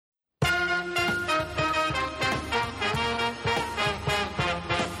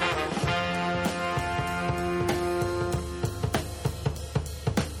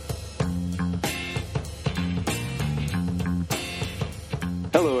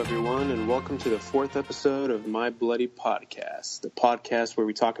and welcome to the fourth episode of My Bloody Podcast, the podcast where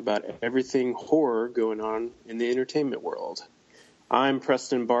we talk about everything horror going on in the entertainment world. I'm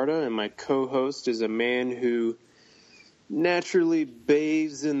Preston Barta, and my co-host is a man who naturally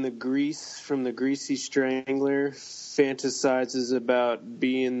bathes in the grease from the Greasy Strangler, fantasizes about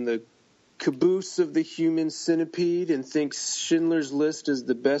being the caboose of the human centipede, and thinks Schindler's List is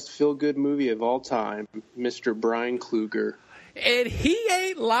the best feel-good movie of all time, Mr. Brian Kluger. And he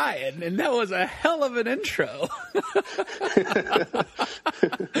ain't lying, and that was a hell of an intro.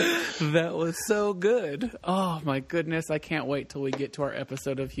 That was so good. Oh, my goodness. I can't wait till we get to our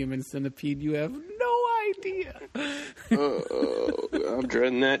episode of Human Centipede. You have no idea. I'm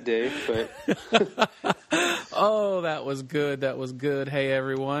dreading that day, but... Oh, that was good. That was good. Hey,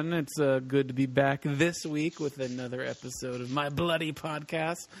 everyone. It's good to be back this week with another episode of My Bloody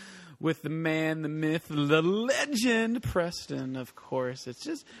Podcast. With the man, the myth, the legend, Preston, of course. We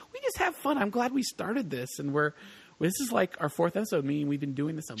just have fun. I'm glad we started this, and this is like our fourth episode, meaning we've been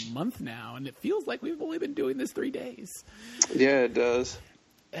doing this a month now, and it feels like we've only been doing this 3 days. Yeah, it does.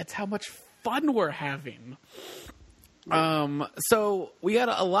 That's how much fun we're having. So we got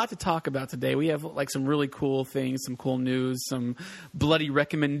a lot to talk about today. We have like some really cool things, some cool news, some bloody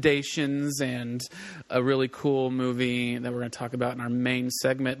recommendations, and a really cool movie that we're going to talk about in our main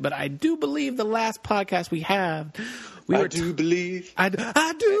segment. But I do believe the last podcast we had, I do believe. I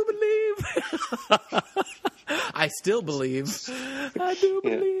still believe. I do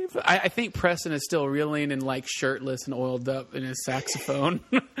believe. Yeah. I think Preston is still reeling and like shirtless and oiled up in his saxophone.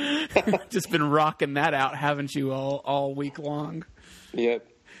 Just been rocking that out, haven't you, all week long? Yep.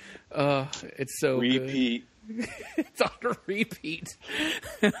 It's so repeat. Good. It's on a repeat.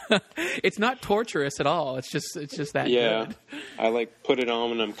 It's not torturous at all. It's just that good. I like put it on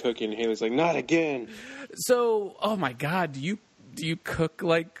when I'm cooking. Haley's like, not again. So, oh my God, do you cook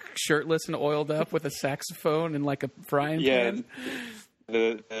like shirtless and oiled up with a saxophone and like a frying pan?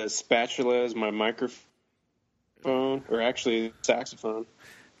 The spatula is my microphone, or actually saxophone.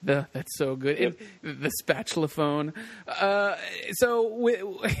 That's so good. Yep. The spatula phone.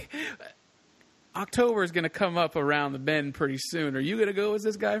 October is going to come up around the bend pretty soon. Are you going to go as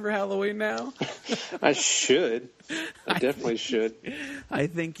this guy for Halloween now? I should. I definitely should. I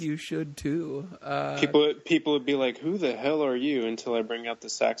think you should too. People would be like, "Who the hell are you?" Until I bring out the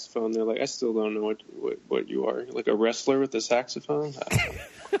saxophone. They're like, "I still don't know what you are. Like a wrestler with a saxophone?"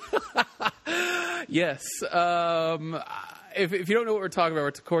 Yes. If you don't know what we're talking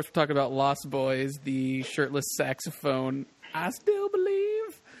about, of course we're talking about Lost Boys, the shirtless saxophone. I still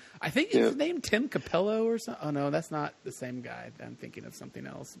believe. I think his name Tim Capello or something. Oh, no, that's not the same guy. I'm thinking of something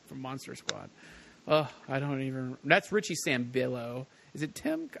else from Monster Squad. Oh, I don't even... That's Richie Sambillo. Is it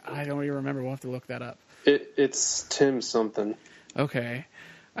Tim? I don't even remember. We'll have to look that up. It's Tim something. Okay.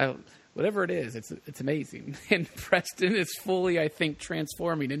 Whatever it is, it's amazing. And Preston is fully, I think,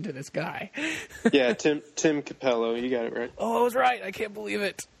 transforming into this guy. Yeah, Tim Capello. You got it right. Oh, I was right. I can't believe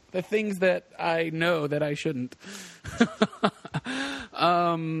it. The things that I know that I shouldn't.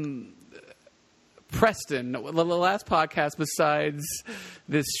 Preston, the last podcast, besides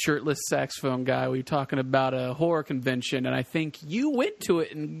this shirtless saxophone guy, we were talking about a horror convention, and I think you went to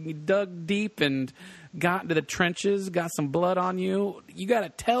it and you dug deep and got into the trenches, got some blood on you. You got to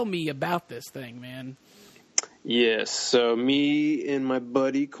tell me about this thing, man. Yes, so me and my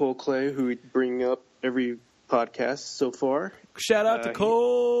buddy Cole Clay, who we bring up every podcast so far. Shout out to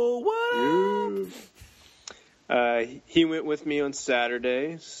Cole. What up? He went with me on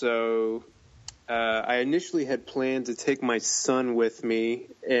Saturday, so I initially had planned to take my son with me,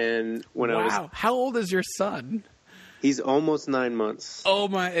 and Wow, how old is your son? He's almost 9 months. Oh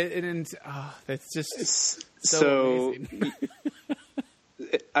my! That's just so amazing.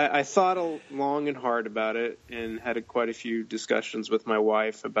 I thought long and hard about it, and had quite a few discussions with my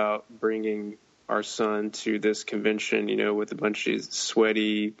wife about bringing our son to this convention, with a bunch of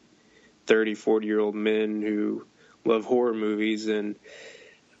sweaty 30, 40-year-old men who love horror movies. And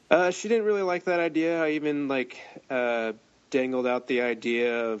she didn't really like that idea. I even dangled out the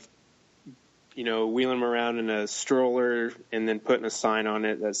idea of, wheeling him around in a stroller and then putting a sign on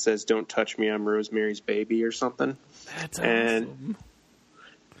it that says, "Don't touch me, I'm Rosemary's Baby," or something. That's awesome.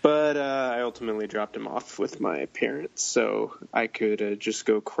 But I ultimately dropped him off with my parents so I could just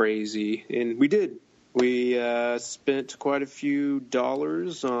go crazy. And we did. We spent quite a few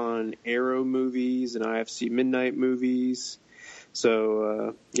dollars on Arrow movies and IFC Midnight movies.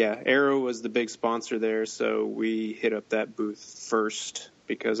 So, Arrow was the big sponsor there, so we hit up that booth first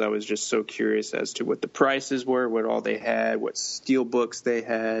because I was just so curious as to what the prices were, what all they had, what steel books they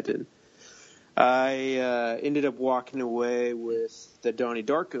had. And I ended up walking away with the Donnie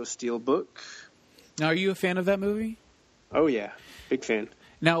Darko Steelbook. Now, are you a fan of that movie? Oh, yeah. Big fan.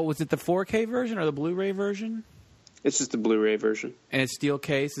 Now, was it the 4K version or the Blu-ray version? It's just the Blu-ray version. And it's steel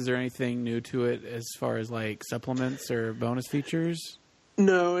case. Is there anything new to it as far as like supplements or bonus features?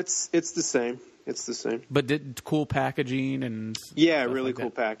 No, it's the same. It's the same. But did cool packaging and really like cool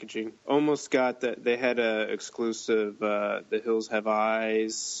that? packaging. Almost got that. They had a exclusive The Hills Have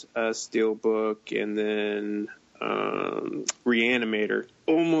Eyes Steelbook, and then Reanimator.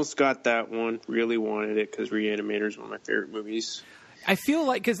 Almost got that one. Really wanted it because Reanimator is one of my favorite movies. I feel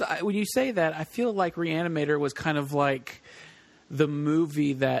like, because when you say that, I feel like Reanimator was kind of like the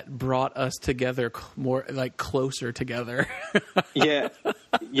movie that brought us together more, like closer together. Yeah,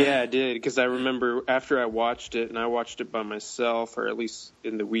 I did, because I remember after I watched it, and I watched it by myself, or at least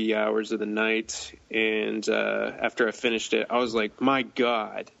in the wee hours of the night, and after I finished it, I was like, my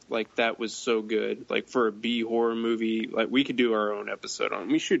God, like that was so good. Like for a B horror movie, like we should do our own episode on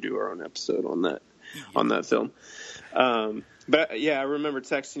that film. But yeah, I remember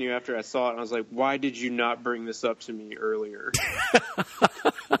texting you after I saw it, and I was like, why did you not bring this up to me earlier?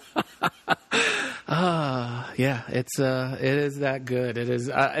 Yeah, it is that good. It is,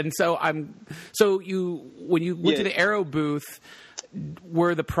 and so when you went to the Arrow booth,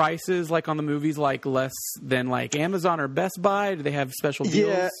 were the prices like on the movies like less than like Amazon or Best Buy? Do they have special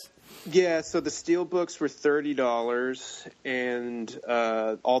deals? Yeah. So the Steelbooks were $30, and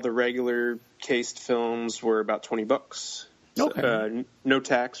all the regular cased films were about $20. Okay. No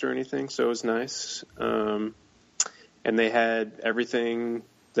tax or anything, so it was nice. And they had everything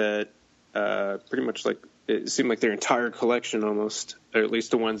that pretty much like it seemed like their entire collection almost, or at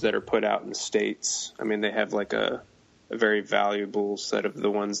least the ones that are put out in the States. I mean, they have like a very valuable set of the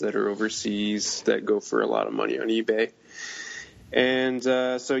ones that are overseas that go for a lot of money on eBay. And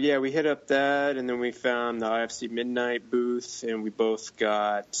so, yeah, we hit up that, and then we found the IFC Midnight booth, and we both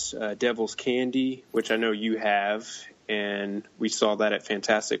got Devil's Candy, which I know you have, and we saw that at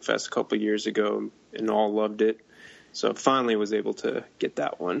Fantastic Fest a couple of years ago and all loved it. So finally was able to get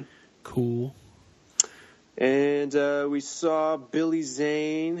that one. Cool. And we saw Billy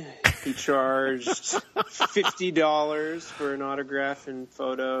Zane. He charged $50 for an autograph and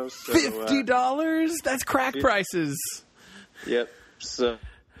photo. So, $50? That's crack prices. Yep. So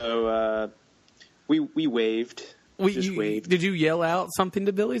we waved. Waved. Did you yell out something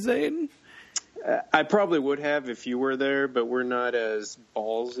to Billy Zane? I probably would have if you were there, but we're not as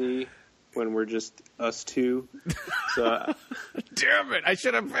ballsy when we're just us two. So, damn it! I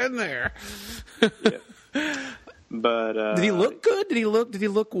should have been there. Yeah. But did he look good? Did he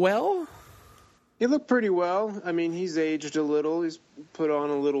look well? He looked pretty well. I mean, he's aged a little. He's put on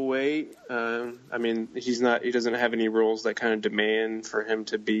a little weight. I mean, he doesn't have any roles that kind of demand for him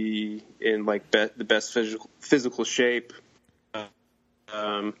to be in like the best physical shape.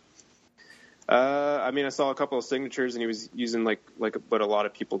 I mean, I saw a couple of signatures, and he was using like what a lot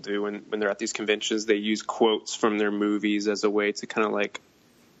of people do when they're at these conventions. They use quotes from their movies as a way to kind of like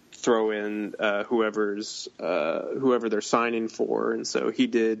throw in whoever they're signing for. And so he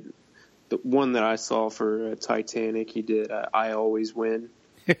did the one that I saw for Titanic. He did "I Always Win"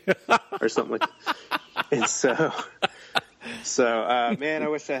 or something like that. And so man, I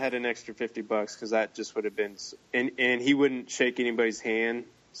wish I had an extra $50 because that just would have been. And he wouldn't shake anybody's hand,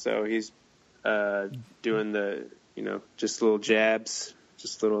 so he's doing the, just little jabs,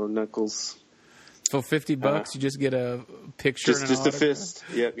 just little knuckles. For $50, you just get a picture, just a fist.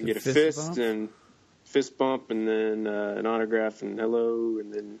 Yep, you get a fist and fist bump, and then an autograph and hello,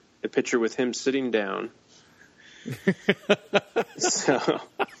 and then a picture with him sitting down. So,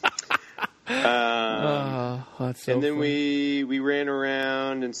 that's so and then funny. we ran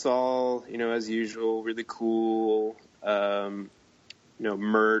around and saw, as usual, really cool.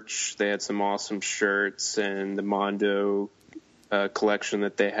 Merch. They had some awesome shirts, and the Mondo collection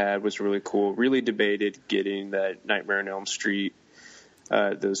that they had was really cool. Really debated getting that Nightmare on Elm Street,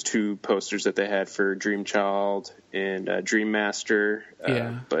 those two posters that they had for Dream Child and Dream Master.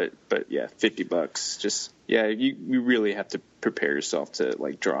 But yeah, $50. Just you really have to prepare yourself to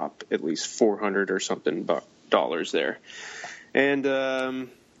like drop at least $400 or something dollars there. And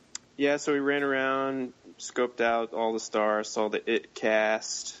so we ran around, scoped out all the stars, saw the It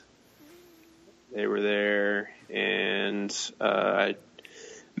cast. They were there, and I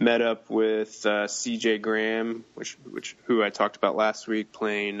met up with C.J. Graham, who I talked about last week,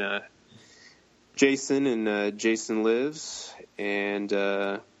 playing Jason in Jason Lives, and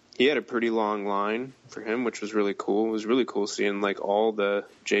he had a pretty long line for him, which was really cool. It was really cool seeing like all the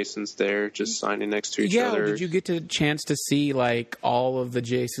Jasons there just signing next to each other. Did you get a chance to see like all of the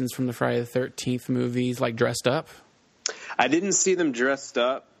Jasons from the Friday the 13th movies like dressed up? I didn't see them dressed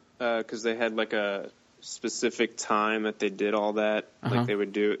up because they had like a specific time that they did all that. Like they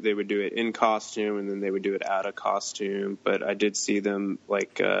would do it in costume and then they would do it out of costume. But I did see them,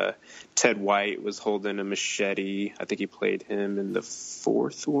 like Ted White was holding a machete. I think he played him in the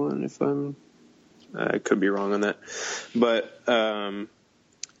fourth one, if I could be wrong on that. But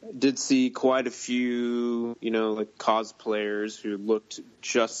did see quite a few, like cosplayers who looked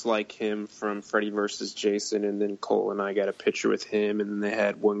just like him from Freddy vs. Jason, and then Cole and I got a picture with him, and then they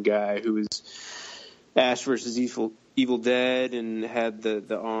had one guy who was Ash versus Evil Dead and had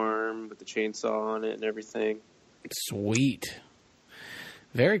the arm with the chainsaw on it and everything. Sweet.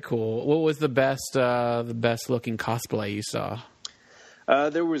 Very cool. What was the best looking cosplay you saw?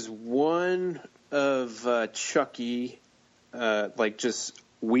 There was one of Chucky, like just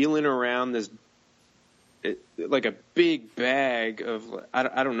wheeling around this, like a big bag of,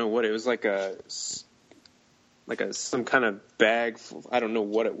 I don't know what it was, like some kind of bag. I don't know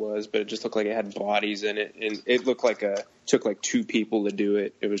what it was, but it just looked like it had bodies in it, and it looked like took like two people to do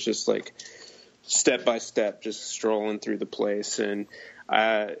it. It was just like step by step, just strolling through the place, and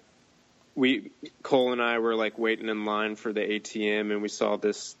Cole and I were like waiting in line for the ATM, and we saw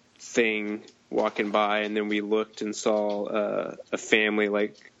this thing walking by, and then we looked and saw a family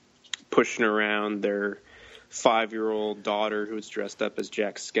like pushing around their 5-year-old daughter who was dressed up as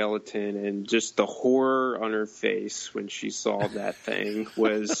Jack Skellington, and just the horror on her face when she saw that thing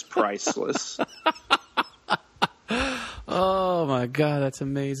was priceless. Oh my God, that's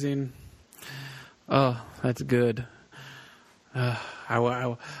amazing. Oh, that's good.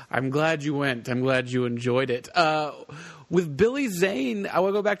 I'm glad you went. I'm glad you enjoyed it. With Billy Zane, I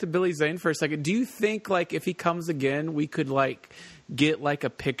want to go back to Billy Zane for a second. Do you think, like, if he comes again, we could, like, get, like, a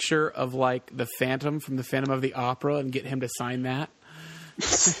picture of, like, the Phantom from the Phantom of the Opera and get him to sign that?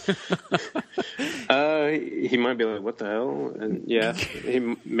 He might be like, what the hell? And yeah,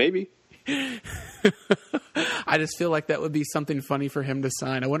 maybe. I just feel like that would be something funny for him to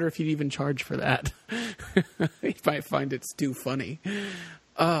sign. I wonder if he'd even charge for that. He might find it's too funny.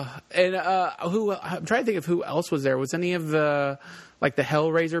 I'm trying to think of who else was there. Was any of the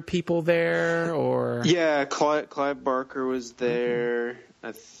Hellraiser people there, or? Yeah, Clive Barker was there.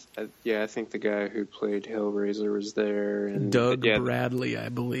 I think the guy who played Hellraiser was there. And Doug Bradley, I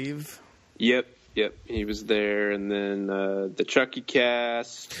believe. Yep, he was there. And then the Chucky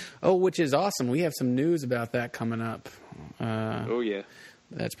cast. Oh, which is awesome. We have some news about that coming up. Oh, yeah.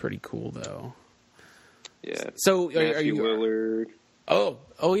 That's pretty cool, though. Yeah. So, Matthew Lillard.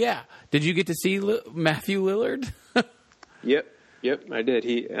 Oh, yeah. Did you get to see Matthew Lillard? Yep, I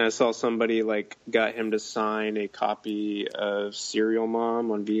did. I saw somebody got him to sign a copy of Serial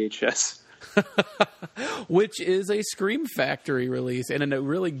Mom on VHS. Which is a Scream Factory release, and a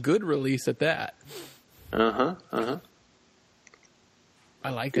really good release at that. I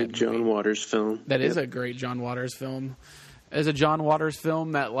like good that John Waters film. That is a great John Waters film. As a John Waters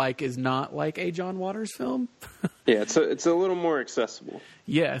film that is not like a John Waters film. Yeah, it's a little more accessible.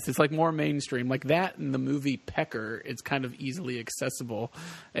 Yes, it's more mainstream. Like that and the movie Pecker, it's kind of easily accessible.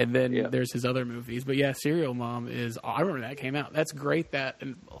 And then there's his other movies. But yeah, Serial Mom is, I remember that came out. That's great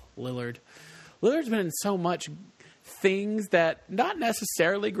and Lillard's been in so much things that not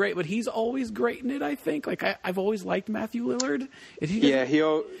necessarily great, but he's always great in it, I think. I've always liked Matthew Lillard.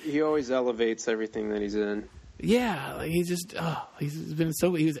 He always elevates everything that he's in. Yeah, he was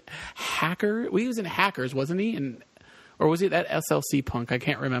Hacker. Well, he was in Hackers, wasn't he? Or was he that SLC Punk? I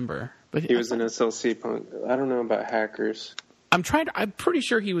can't remember. But he was in SLC Punk. I don't know about Hackers. I'm pretty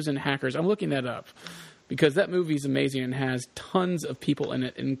sure he was in Hackers. I'm looking that up because that movie's amazing and has tons of people in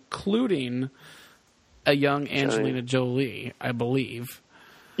it, including a young Angelina Jolie, I believe.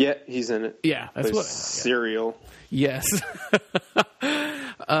 Yeah, he's in it. Yeah, that's what. Serial. Yes.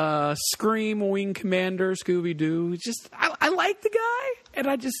 Scream, Wing Commander, Scooby-Doo. I like the guy, and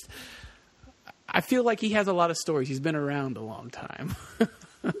I feel like he has a lot of stories. He's been around a long time.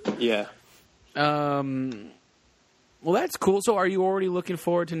 Yeah. Well, that's cool. So are you already looking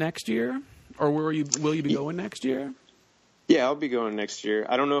forward to next year? Or will you be going next year? Yeah, I'll be going next year.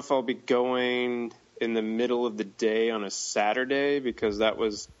 I don't know if I'll be going in the middle of the day on a Saturday because that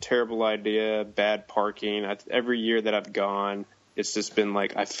was a terrible idea, bad parking. Every year that I've gone, it's just been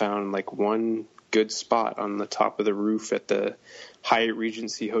I found one good spot on the top of the roof at the Hyatt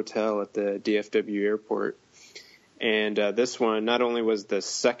Regency Hotel at the DFW airport. And this one, not only was the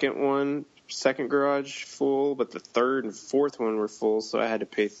second garage full, but the third and fourth one were full, so I had to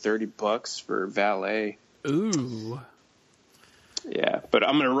pay $30 for valet. Ooh. Yeah, but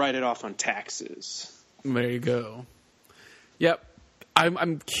I'm going to write it off on taxes. There you go. Yep.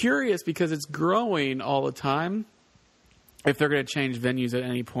 I'm curious because it's growing all the time. if they're going to change venues at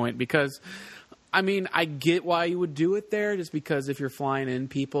any point, because I mean, I get why you would do it there, just because if you're flying in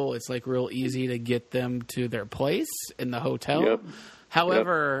people, it's like real easy to get them to their place in the hotel. Yep.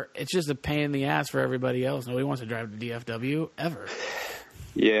 However, it's just a pain in the ass for everybody else. Nobody wants to drive to DFW ever.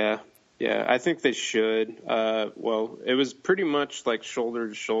 Yeah, I think they should. Well, it was pretty much like shoulder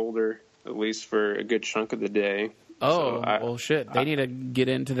to shoulder, at least for a good chunk of the day. Oh, well, shit. They need to get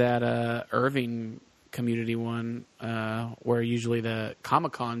into that Irving community one, where usually the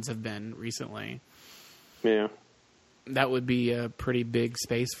Comic-Cons have been recently. Yeah. That would be a pretty big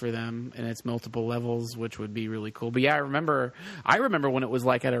space for them, and it's multiple levels, which would be really cool. But yeah, I remember when it was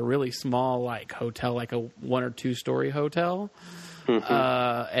like at a really small like hotel, like a 1 or 2 story hotel.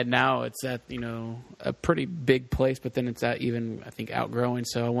 Mm-hmm. And now it's at, a pretty big place, but then it's at even, I think, outgrowing.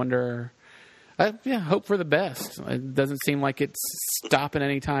 So I wonder, hope for the best. It doesn't seem like it's stopping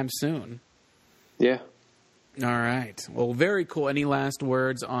anytime soon. Yeah. All right. Well, very cool. Any last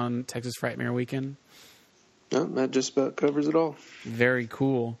words on Texas Frightmare Weekend? No, that just about covers it all. Very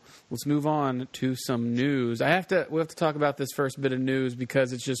cool. Let's move on to some news. We have to talk about this first bit of news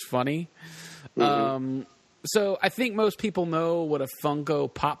because it's just funny. Mm-hmm. So I think most people know what a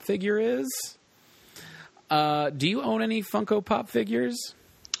Funko Pop figure is. Do you own any Funko Pop figures?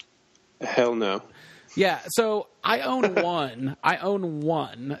 Hell no. Yeah, so I own one.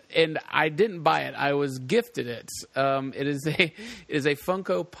 And I didn't buy it. I was gifted it. It is a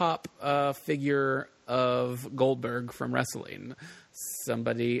Funko Pop figure of Goldberg from wrestling.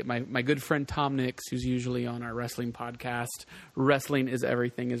 Somebody, my good friend Tom Nix, who's usually on our wrestling podcast, Wrestling is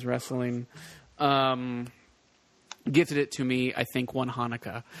Everything is Wrestling, gifted it to me, I think, one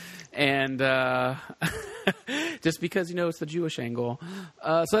Hanukkah. And just because, it's the Jewish angle.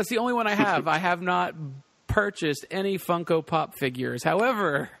 So that's the only one I have. I have not purchased any Funko Pop figures.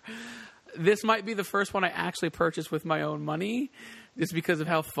 However, this might be the first one I actually purchased with my own money, just because of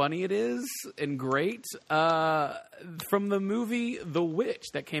how funny it is and great. From the movie The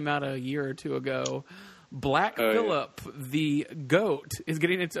Witch that came out a year or two ago, Black Phillip, the goat, is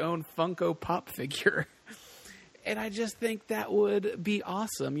getting its own Funko Pop figure. And I just think that would be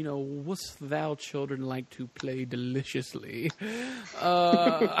awesome. Wouldst thou children like to play deliciously?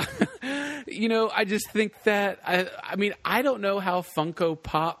 I just think that, I don't know how Funko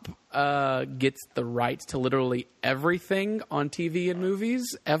Pop gets the rights to literally everything on TV and movies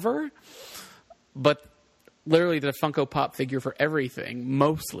ever. But literally the Funko Pop figure for everything,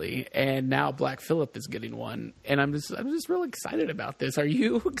 mostly. And now Black Phillip is getting one. And I'm just really excited about this. Are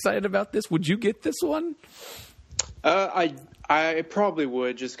you excited about this? Would you get this one? I probably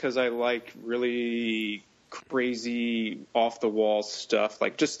would, just because I like really crazy off the wall stuff,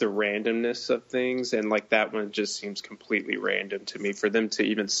 like just the randomness of things, and like that one just seems completely random to me. For them to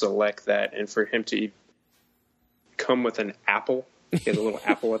even select that, and for him to come with an apple, he has a little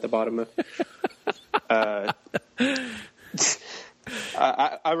apple at the bottom of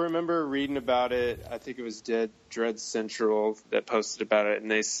I remember reading about it. I think it was Dread Central that posted about it,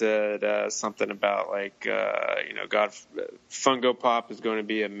 and they said something about like, Funko Pop is going to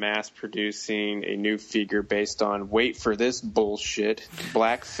be mass producing a new figure based on, wait for this bullshit,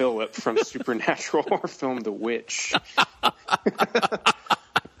 Black Phillip from supernatural horror film The Witch.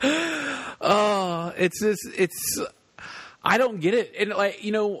 Oh, it's I don't get it. And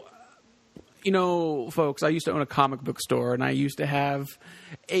folks, I used to own a comic book store, and I used to have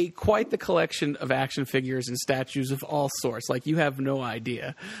quite the collection of action figures and statues of all sorts. Like, you have no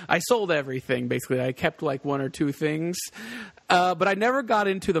idea. I sold everything, basically. I kept, 1 or 2 things. But I never got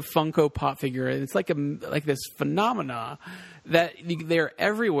into the Funko Pop figure. And it's like this phenomena that they're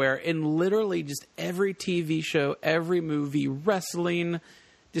everywhere in literally just every TV show, every movie, wrestling,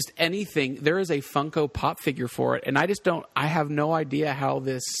 just anything. There is a Funko Pop figure for it. And I have no idea how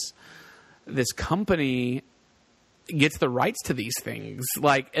this company gets the rights to these things,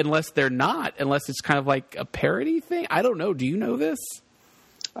 unless it's kind of like a parody thing. I don't know. Do you know this?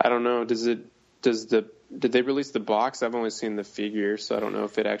 I don't know. Did they release the box? I've only seen the figure, so I don't know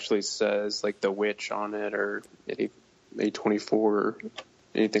if it actually says like The Witch on it or A24 or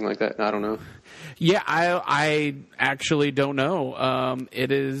anything like that. I don't know. Yeah, I actually don't know.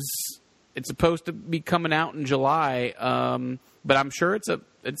 It's supposed to be coming out in July, but I'm sure it's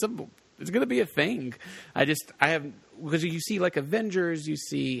going to be a thing. Because you see like Avengers, you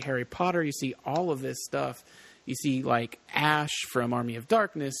see Harry Potter, you see all of this stuff. You see like Ash from Army of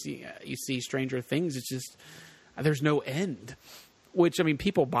Darkness, you see Stranger Things. It's just, there's no end. Which,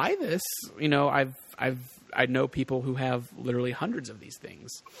 people buy this. I know people who have literally hundreds of these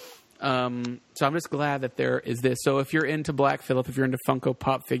things. So I'm just glad that there is this. So if you're into Black Phillip, if you're into Funko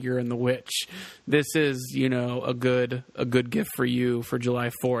Pop figure and the Witch, this is, a good gift for you for July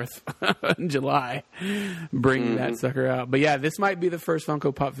 4th in July. Bring that sucker out. But yeah, this might be the first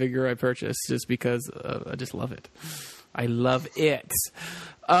Funko Pop figure I purchased just because I just love it. I love it.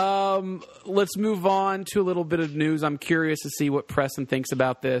 Let's move on to a little bit of news. I'm curious to see what Preston thinks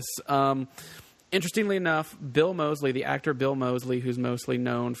about this. Interestingly enough, Bill Moseley, the actor Bill Moseley, who's mostly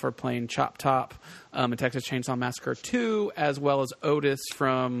known for playing Chop Top in Texas Chainsaw Massacre 2, as well as Otis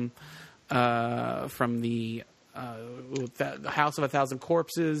from the House of a Thousand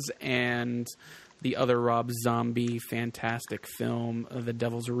Corpses and the other Rob Zombie fantastic film, The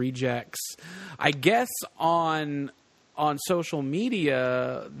Devil's Rejects. I guess on social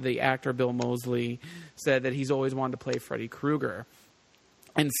media, the actor Bill Moseley said that he's always wanted to play Freddy Krueger.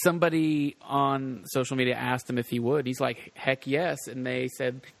 And somebody on social media asked him if he would. He's like, heck yes. And they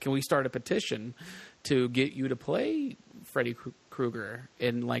said, can we start a petition to get you to play Freddy Krueger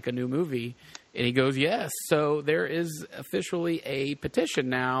in like a new movie? And he goes, yes. So there is officially a petition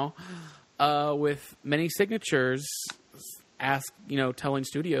now with many signatures telling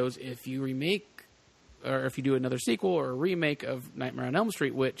studios, if you remake or if you do another sequel or a remake of Nightmare on Elm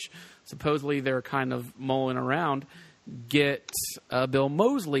Street, which supposedly they're kind of mulling around, get Bill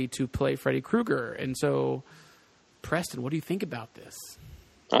Moseley to play Freddy Krueger. And so, Preston, what do you think about this?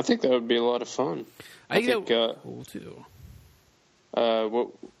 I think that would be a lot of fun. I think cool too.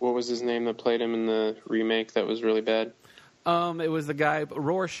 What was his name that played him in the remake that was really bad? It was the guy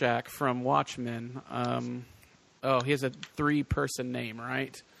Rorschach from Watchmen. He has a 3-person name,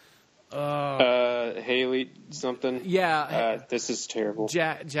 right? Haley something. Yeah. This is terrible.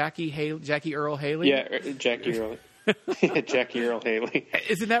 Jackie Earle Haley. Yeah, Jackie Earle. Jackie Earle Haley.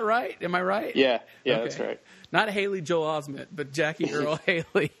 Isn't that right? Am I right? Yeah, okay. That's right. Not Haley Joel Osment, but Jackie Earle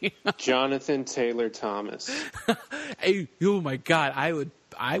Haley. Jonathan Taylor Thomas. Hey, oh my God,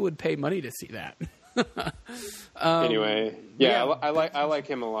 I would pay money to see that. Anyway, I like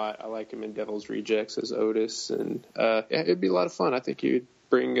him a lot. I like him in Devil's Rejects as Otis, and it'd be a lot of fun. I think you'd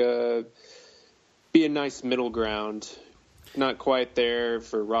be a nice middle ground. Not quite there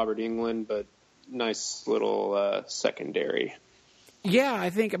for Robert Englund, but nice little secondary. Yeah, I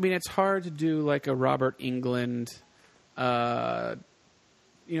it's hard to do like a Robert Englund.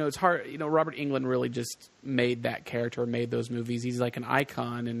 It's hard. Robert Englund really just made that character, made those movies. He's like an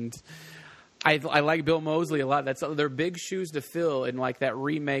icon, and I like Bill Moseley a lot. They're big shoes to fill. And like that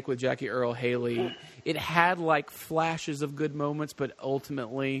remake with Jackie Earle Haley, it had like flashes of good moments, but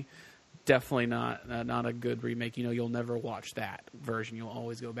ultimately, definitely not a good remake. You'll never watch that version. You'll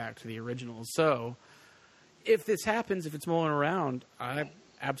always go back to the original. So, if this happens, if it's mulling around,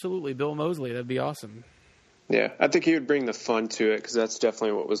 absolutely Bill Moseley. That'd be awesome. Yeah, I think he would bring the fun to it because that's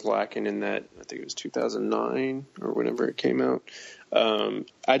definitely what was lacking in that. I think it was 2009 or whenever it came out.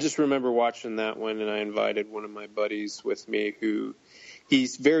 I just remember watching that one, and I invited one of my buddies with me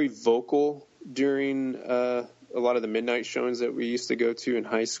he's very vocal during a lot of the midnight showings that we used to go to in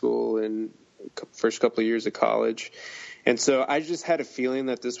high school and first couple of years of college. And so I just had a feeling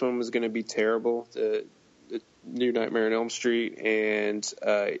that this one was going to be terrible, the new Nightmare on Elm Street, and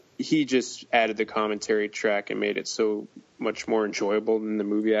he just added the commentary track and made it so much more enjoyable than the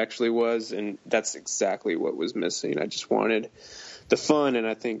movie actually was, and that's exactly what was missing. I just wanted the fun, and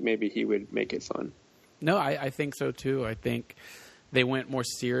I think maybe he would make it fun. No, I think so too. I think they went more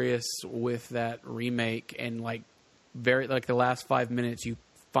serious with that remake, and the last 5 minutes you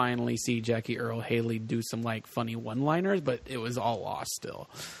finally see Jackie Earle Haley do some like funny one-liners, but it was all lost still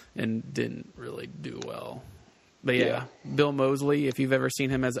and didn't really do well. But yeah, Bill Moseley, if you've ever seen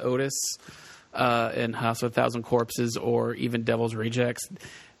him as Otis in House of a Thousand Corpses or even Devil's Rejects,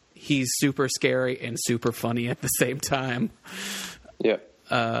 he's super scary and super funny at the same time. Yeah.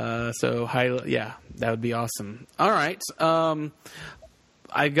 That would be awesome. All right.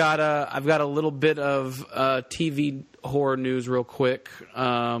 I've got a little bit of TV horror news real quick.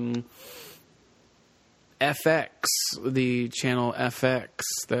 FX, the channel FX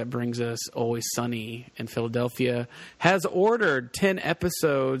that brings us Always Sunny in Philadelphia, has ordered 10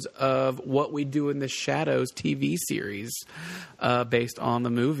 episodes of What We Do in the Shadows TV series based on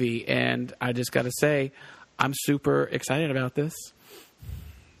the movie. And I just got to say, I'm super excited about this.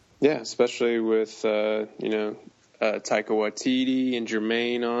 Yeah, especially with, Taika Waititi and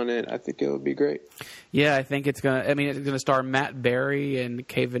Jermaine on it. I think it'll be great. Yeah, I think it's gonna star Matt Berry and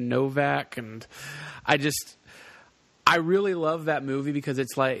Kevin Novak, and I I really love that movie because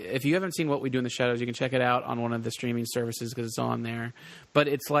it's like, if you haven't seen What We Do in the Shadows, you can check it out on one of the streaming services because it's on there. But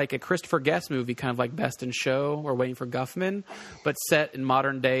it's like a Christopher Guest movie, kind of like Best in Show or Waiting for Guffman, but set in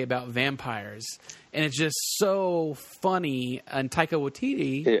modern day about vampires. And it's just so funny. And Taika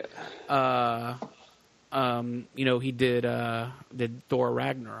Waititi, he did Thor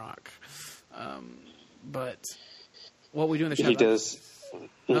Ragnarok. But What We Do in the Shadows...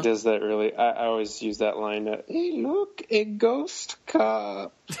 He does that really. I always use that line. Hey, look, a ghost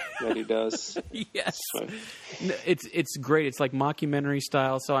cop. That he does. Yes, it's great. It's like mockumentary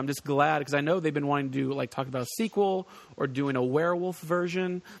style. So I'm just glad because I know they've been wanting to do like talk about a sequel or doing a werewolf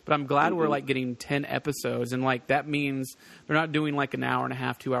version. But I'm glad we're like getting 10 episodes, and like that means they're not doing like an hour and a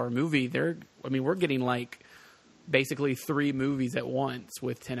half, 2 hour movie. We're getting like basically 3 movies at once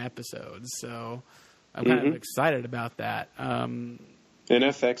with 10 episodes. So I'm kind of excited about that. And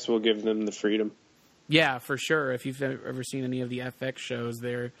FX will give them the freedom. Yeah, for sure. If you've ever seen any of the FX shows,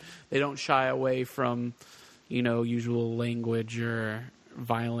 they don't shy away from, usual language or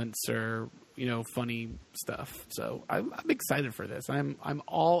violence or funny stuff. So I'm excited for this. I'm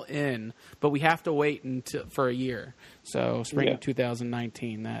all in, but we have to wait for a year. So spring of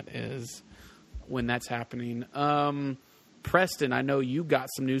 2019. That is when that's happening. Preston, I know you got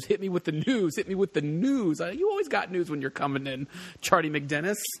some news. Hit me with the news. You always got news when you're coming in, Charlie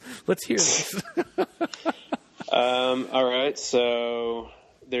McDennis. Let's hear this. All right, so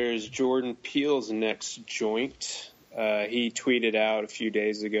there's Jordan Peele's next joint. He tweeted out a few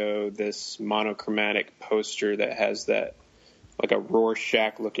days ago this monochromatic poster that has that like a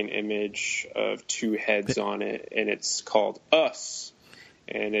Rorschach-looking image of 2 heads on it, and it's called Us.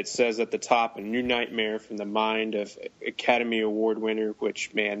 And it says at the top, a new nightmare from the mind of Academy Award winner,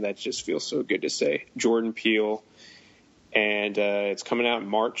 which, man, that just feels so good to say, Jordan Peele. And it's coming out in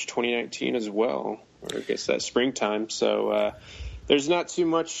March 2019 as well, or I guess that's springtime. So there's not too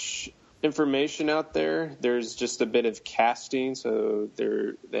much information out there. There's just a bit of casting. So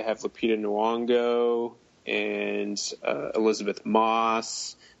they have Lupita Nyong'o and Elizabeth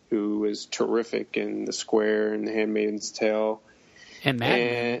Moss, who was terrific in The Square and The Handmaid's Tale. And Mad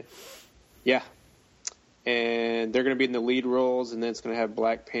Men. Yeah. And they're going to be in the lead roles, and then it's going to have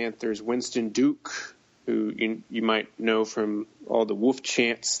Black Panther's Winston Duke, who you might know from all the wolf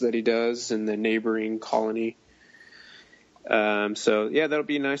chants that he does in the neighboring colony. So, yeah, that'll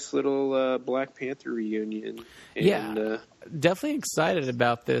be a nice little Black Panther reunion. And, definitely excited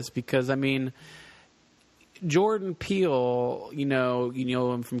about this because, Jordan Peele, you know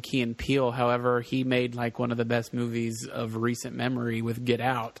him from Key and Peele. However, he made like one of the best movies of recent memory with Get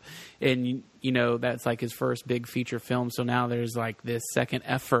Out. And, that's like his first big feature film. So now there's like this second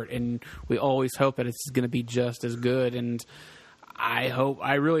effort, and we always hope that it's going to be just as good. And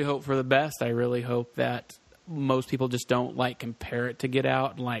I really hope for the best. I really hope that most people just don't like compare it to Get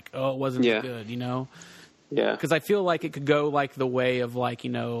Out and like, oh, it wasn't as good, Yeah. Because I feel like it could go like the way of like,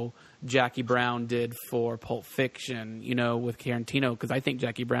 Jackie Brown did for Pulp Fiction, with Tarantino, because I think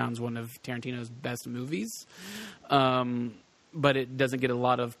Jackie Brown's one of Tarantino's best movies. But it doesn't get a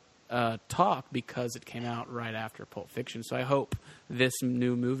lot of talk because it came out right after Pulp Fiction. So I hope this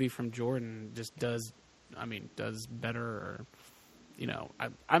new movie from Jordan just does better. Or,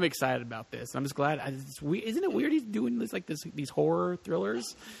 I'm excited about this. I'm just glad. Isn't it weird he's doing these horror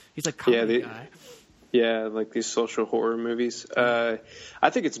thrillers? He's like comedy guy. Yeah, like these social horror movies. I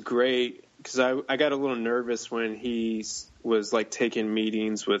think it's great because I got a little nervous when he was like taking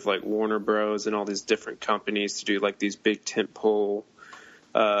meetings with like Warner Bros. And all these different companies to do like these big tentpole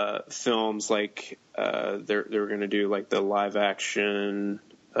films. Like they were going to do like the live action,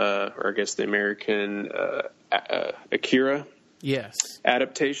 or I guess the American Akira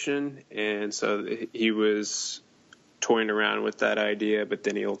adaptation. And so he was toying around with that idea, but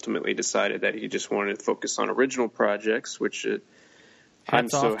then he ultimately decided that he just wanted to focus on original projects, which I'm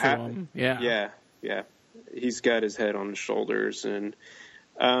so happy. Yeah. He's got his head on his shoulders, and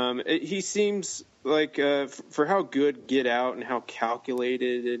he seems like for how good Get Out and how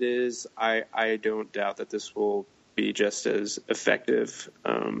calculated it is, I don't doubt that this will be just as effective.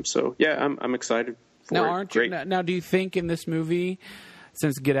 So yeah, I'm excited for it. Now, do you think in this movie,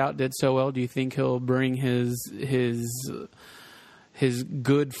 since Get Out did so well, do you think he'll bring his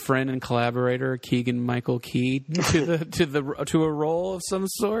good friend and collaborator Keegan-Michael Key to a role of some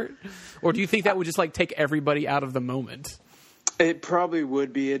sort, or do you think that would just like take everybody out of the moment? It probably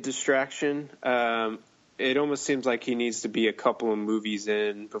would be a distraction. It almost seems like he needs to be a couple of movies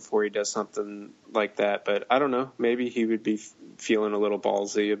in before he does something like that. But I don't know. Maybe he would be feeling a little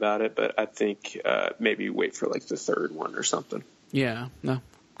ballsy about it. But I think maybe wait for like the third one or something. Yeah, no,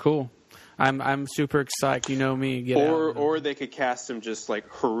 cool. I'm super excited. You know me. Or they could cast him just like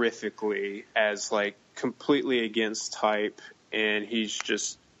horrifically as like completely against type, and he's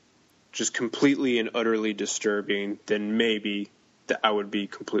just completely and utterly disturbing. Then maybe I would be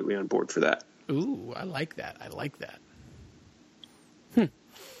completely on board for that. Ooh, I like that.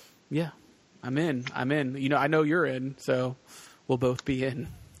 Yeah, I'm in. You know, I know you're in, so we'll both be in.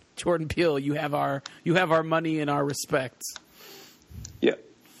 Jordan Peele, you have our money and our respects. Yeah.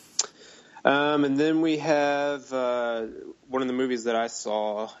 And then we have one of the movies that I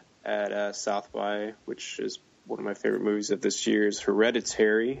saw at South by, which is one of my favorite movies of this year, is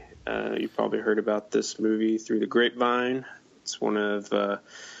Hereditary. You've probably heard about this movie through the grapevine. It's one of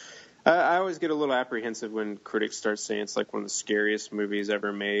I always get a little apprehensive when critics start saying it's like one of the scariest movies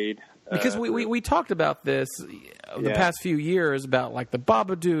ever made. Because we talked about this the past few years about like the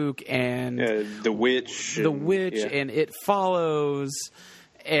Babadook and The Witch, and It Follows.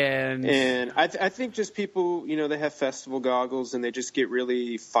 And I think just people, you know, they have festival goggles and they just get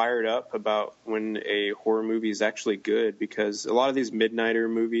really fired up about when a horror movie is actually good, because a lot of these midnighter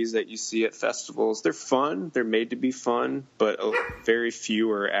movies that you see at festivals, they're fun, they're made to be fun, but very few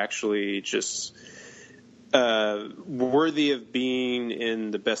are actually just worthy of being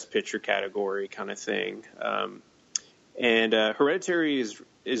in the best picture category kind of thing. And Hereditary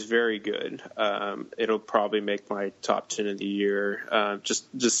is very good. It'll probably make my top 10 of the year.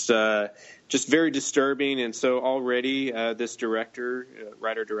 Just very disturbing. And so already this director,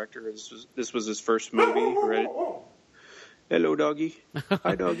 writer-director, this was his first movie. Hello, doggy.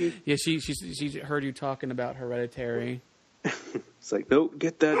 Hi, doggy. Yeah, she heard you talking about Hereditary. It's like, nope,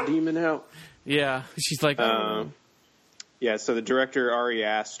 get that demon out. Yeah, she's like, yeah. So the director Ari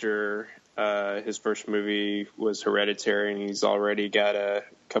Aster, his first movie was Hereditary, and he's already got a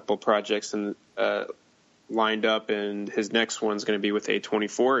couple projects lined up, and his next one's going to be with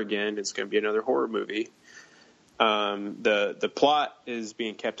A24 again. It's going to be another horror movie. The plot is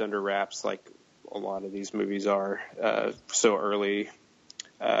being kept under wraps, like a lot of these movies are, so early.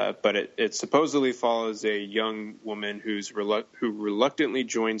 But it supposedly follows a young woman who reluctantly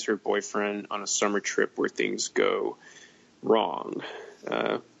joins her boyfriend on a summer trip where things go wrong.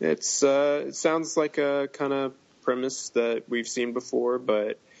 It sounds like a kind of premise that we've seen before,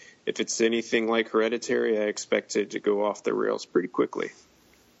 but if it's anything like Hereditary, I expect it to go off the rails pretty quickly.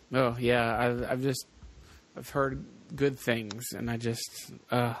 Oh yeah, I've heard good things, and I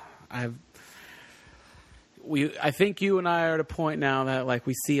think you and I are at a point now that like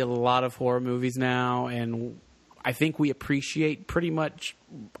we see a lot of horror movies now, and I think we appreciate pretty much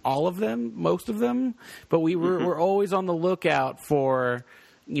all of them, most of them, but we're always on the lookout for,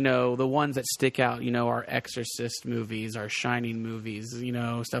 you know, the ones that stick out, you know, our Exorcist movies, our Shining movies, you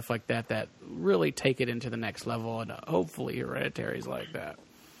know, stuff like that really take it into the next level, and hopefully Hereditary's like that.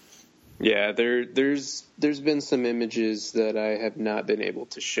 Yeah, there's been some images that I have not been able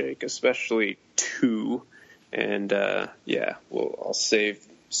to shake, especially 2. And I'll save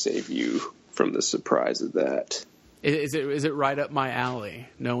you from the surprise of that. Is it right up my alley,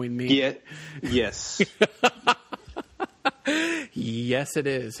 knowing me? Yeah, yes. Yes, it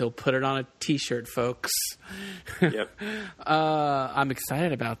is. He'll put it on a T-shirt, folks. Yep. I'm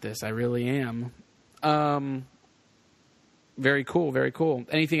excited about this. I really am. Very cool. Very cool.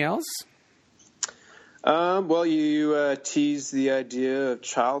 Anything else? Well, you teased the idea of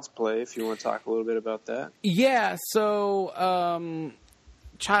Child's Play, if you want to talk a little bit about that. Yeah, so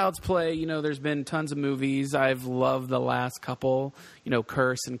Child's Play, you know, there's been tons of movies. I've loved the last couple, you know,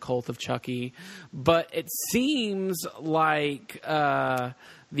 Curse and Cult of Chucky. But it seems like the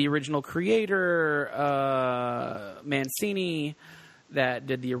original creator, Mancini, that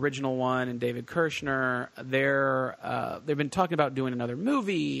did the original one, and David Kirshner, they've been talking about doing another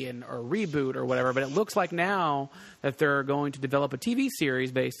movie or reboot or whatever, but it looks like now that they're going to develop a TV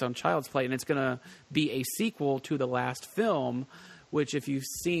series based on Child's Play, and it's going to be a sequel to the last film, which if you've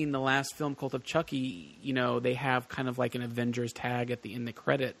seen the last film, Cult of Chucky, you know, they have kind of like an Avengers tag in the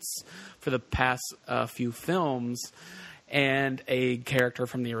credits for the past few films. And a character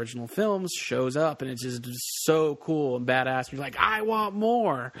from the original films shows up, and it's just so cool and badass. You're like, I want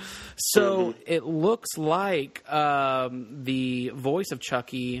more. So it looks like the voice of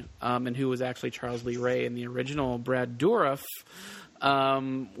Chucky, and who was actually Charles Lee Ray in the original, Brad Dourif,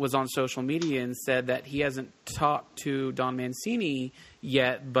 was on social media and said that he hasn't talked to Don Mancini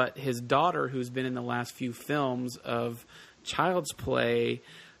yet, but his daughter, who's been in the last few films of Child's Play,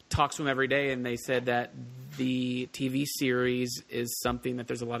 talks to him every day, and they said that the TV series is something that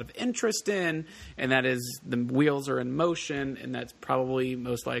there's a lot of interest in, and that is the wheels are in motion, and that's probably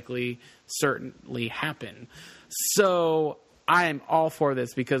most likely certainly happen. So I am all for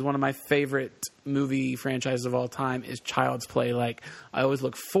this because one of my favorite movie franchises of all time is Child's Play. Like, I always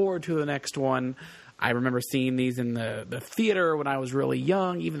look forward to the next one. I remember seeing these in the theater when I was really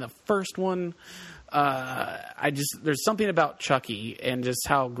young, even the first one. There's something about Chucky and just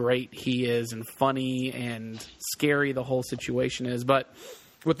how great he is and funny and scary the whole situation is. But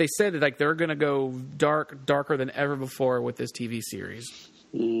what they said is like they're going to go darker than ever before with this TV series.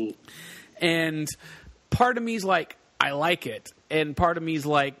 And part of me is like, I like it. And part of me is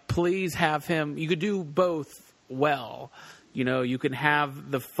like, please have him. You could do both well. You know, you can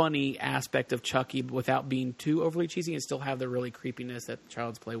have the funny aspect of Chucky without being too overly cheesy and still have the really creepiness that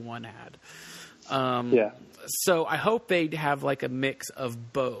Child's Play 1 had. So I hope they have like a mix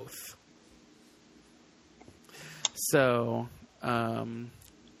of both. So, I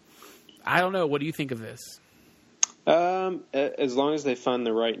don't know. What do you think of this? As long as they find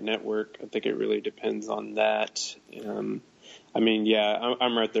the right network, I think it really depends on that. I mean, yeah,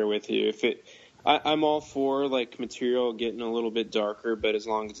 I'm right there with you. I'm all for like material getting a little bit darker, but as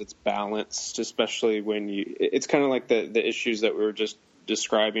long as it's balanced, especially when it's kind of like the issues that we were just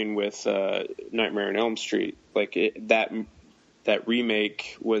describing with Nightmare on Elm Street. Like that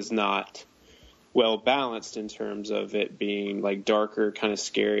remake was not well balanced in terms of it being like darker, kind of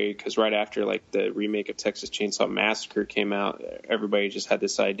scary. Because right after like the remake of Texas Chainsaw Massacre came out, everybody just had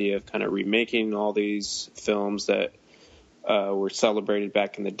this idea of kind of remaking all these films that were celebrated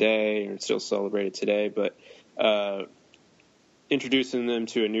back in the day and still celebrated today, but introducing them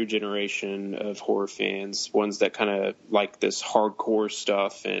to a new generation of horror fans, ones that kind of like this hardcore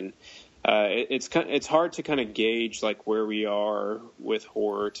stuff. And it's hard to kind of gauge like where we are with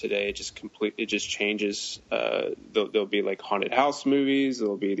horror today. It just changes. There'll be like haunted house movies.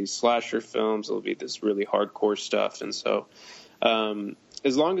 There'll be these slasher films. There'll be this really hardcore stuff. And so,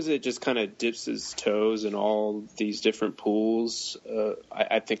 as long as it just kind of dips its toes in all these different pools,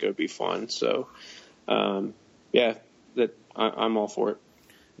 I think it would be fun. So, yeah, I'm all for it.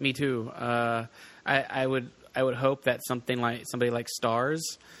 Me too. I would hope that somebody like Starz,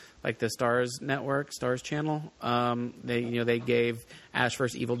 like the Starz network, Starz channel, they gave Ash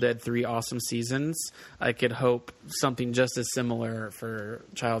vs. Evil Dead 3 awesome seasons. I could hope something just as similar for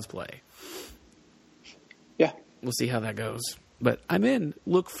Child's Play. Yeah, we'll see how that goes. But I'm in.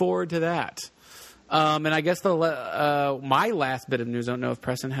 Look forward to that. And I guess my last bit of news, I don't know if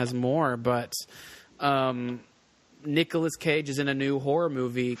Preston has more, but Nicolas Cage is in a new horror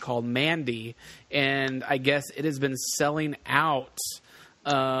movie called Mandy, and I guess it has been selling out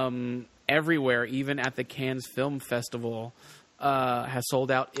everywhere, even at the Cannes Film Festival. Has sold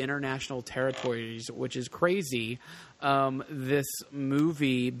out international territories, which is crazy. This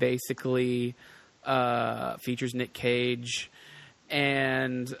movie basically features Nick Cage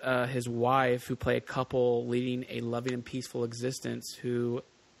and his wife, who play a couple leading a loving and peaceful existence, who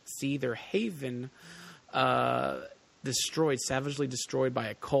see their haven savagely destroyed by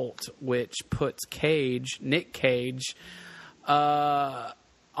a cult, which puts Nick Cage,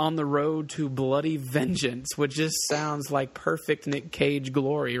 on the road to bloody vengeance, which just sounds like perfect Nick Cage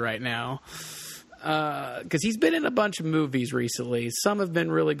glory right now. Because he's been in a bunch of movies recently. Some have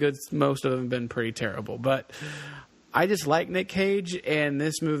been really good. Most of them have been pretty terrible. But I just like Nick Cage, and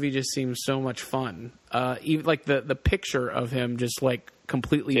this movie just seems so much fun. Even like the picture of him just like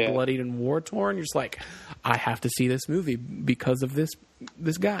completely bloodied and war torn. You're just like, I have to see this movie because of this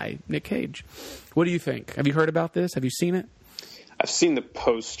guy, Nick Cage. What do you think? Have you heard about this? Have you seen it? I've seen the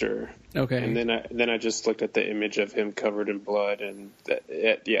poster. Okay. And then I just looked at the image of him covered in blood, and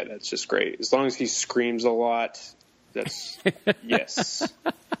that's just great. As long as he screams a lot, that's yes.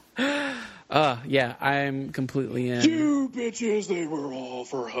 Yeah, I'm completely in. You bitches, they were all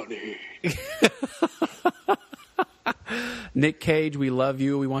for honey. Nick Cage, we love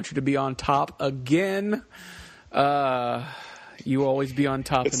you. We want you to be on top again. You always be on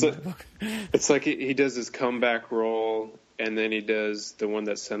top in my book. It's like he does his comeback role, and then he does the one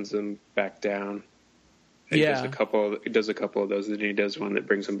that sends him back down. He does a couple of those, and he does one that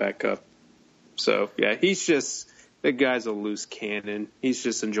brings him back up. So yeah, the guy's a loose cannon. He's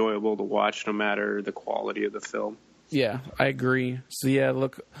just enjoyable to watch, no matter the quality of the film. Yeah, I agree. So yeah,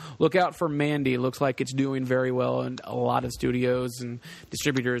 look out for Mandy. It looks like it's doing very well, and a lot of studios and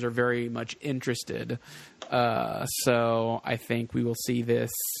distributors are very much interested. So I think we will see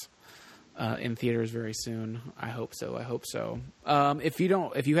this in theaters very soon. I hope so.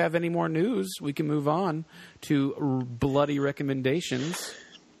 If you have any more news, we can move on to bloody recommendations.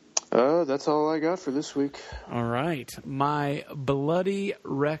 That's all I got for this week. All right. My bloody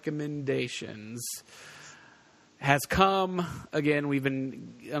recommendations. has come. Again, we've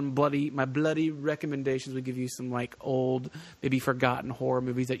been on my bloody recommendations. We give you some like old, maybe forgotten horror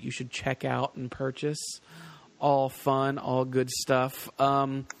movies that you should check out and purchase. All fun, all good stuff.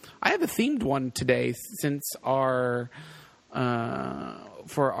 I have a themed one today since for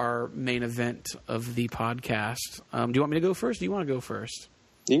our main event of the podcast. Do you want me to go first? Do you want to go first?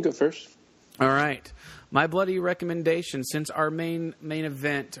 You can go first. All right. My bloody recommendation, since our main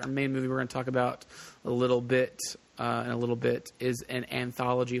event, our main movie we're going to talk about in a little bit, is an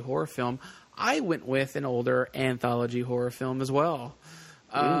anthology horror film. I went with an older anthology horror film as well.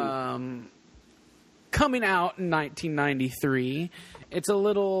 Coming out in 1993, it's a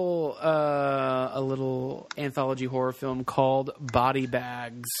little anthology horror film called Body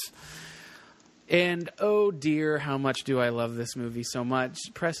Bags. And oh dear, how much do I love this movie so much.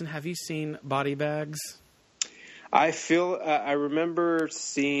 Preston, have you seen Body Bags? I remember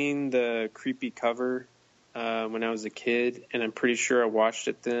seeing the creepy cover when I was a kid, and I'm pretty sure I watched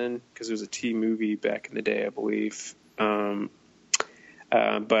it then because it was a T movie back in the day, I believe. But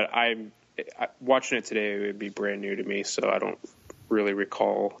watching it today, it would be brand new to me, so I don't really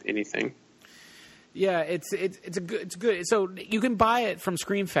recall anything. Yeah, it's good. So you can buy it from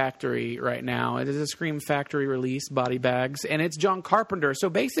Scream Factory right now. It is a Scream Factory release, Body Bags, and it's John Carpenter. So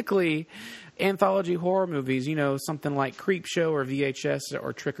basically, anthology horror movies, something like Creepshow or VHS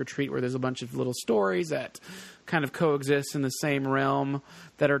or Trick or Treat, where there's a bunch of little stories that kind of coexist in the same realm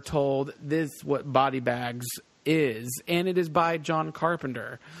that are told. This is what Body Bags is, and it is by John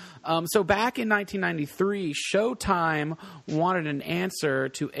Carpenter. So back in 1993, Showtime wanted an answer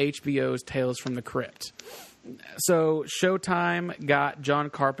to HBO's Tales from the Crypt. So Showtime got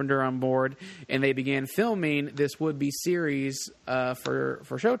John Carpenter on board, and they began filming this would-be series for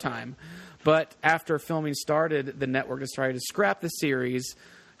Showtime. But after filming started, the network decided to scrap the series.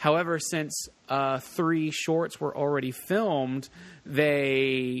 However, since 3 shorts were already filmed,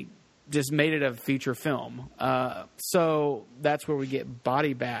 they just made it a feature film. So that's where we get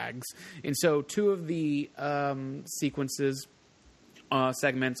Body Bags. And so 2 of the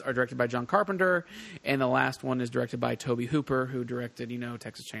segments are directed by John Carpenter, and the last one is directed by Tobe Hooper, who directed,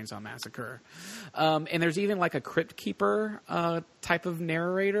 Texas Chainsaw Massacre. And there's even like a Crypt Keeper type of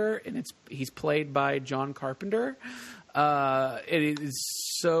narrator, and he's played by John Carpenter. It is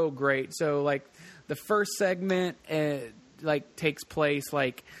so great. So like the first segment takes place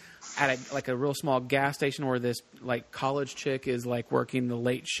at a real small gas station where this college chick is working the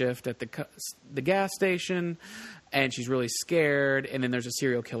late shift at the gas station, and she's really scared. And then there's a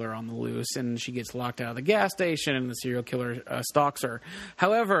serial killer on the loose, and she gets locked out of the gas station, and the serial killer stalks her.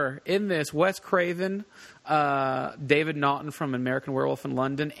 However, in this, Wes Craven, David Naughton from American Werewolf in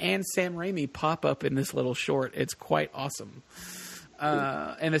London, and Sam Raimi pop up in this little short. It's quite awesome.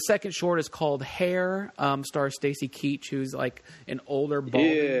 And the second short is called Hair, stars Stacy Keach, who's an older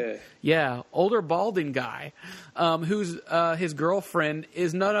balding, older balding guy, whose his girlfriend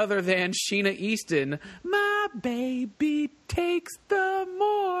is none other than Sheena Easton. My baby takes the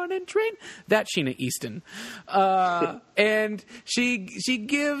morning train. That's Sheena Easton, and she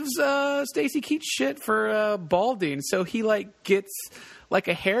gives Stacy Keach shit for balding, so he gets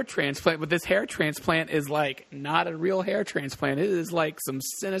a hair transplant, but this hair transplant is not a real hair transplant. It is some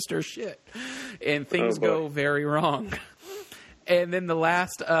sinister shit, and things go very wrong. And then the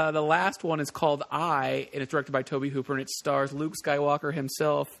last one is called I, and it's directed by Tobe Hooper, and it stars Luke Skywalker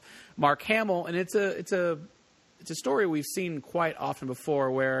himself, Mark Hamill, and it's a story we've seen quite often before,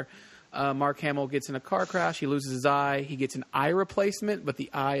 where Mark Hamill gets in a car crash. He loses his eye. He gets an eye replacement, but the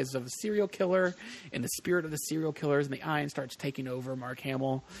eye is of a serial killer, and the spirit of the serial killer is in the eye and starts taking over Mark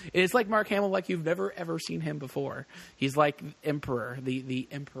Hamill. It's like Mark Hamill like you've never, ever seen him before. He's like Emperor, the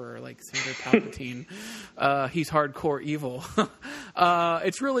Emperor, like Senator Palpatine. He's hardcore evil.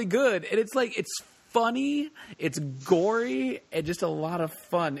 It's really good, and it's funny, it's gory, and just a lot of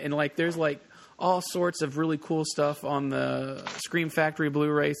fun. And there's all sorts of really cool stuff on the Scream Factory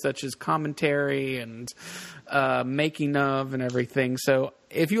Blu-ray, such as commentary and making of and everything. So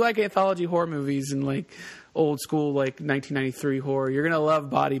if you like anthology horror movies and old school 1993 horror, you're going to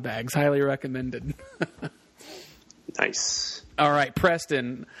love Body Bags. Highly recommended. Nice. All right,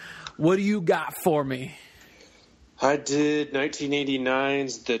 Preston, what do you got for me? I did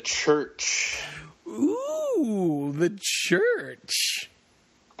 1989's The Church. Ooh, The Church.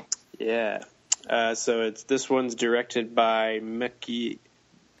 Yeah. So this one's directed by Michele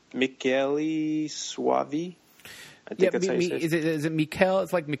Soavi. I think that's how you say it. Is it Michele?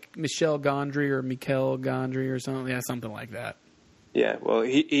 It's like Michel Gondry or Michel Gondry or something. Yeah, something like that. Yeah. Well,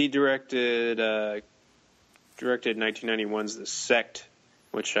 he directed 1991's The Sect,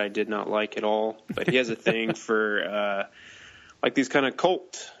 which I did not like at all. But he has a thing for like these kind of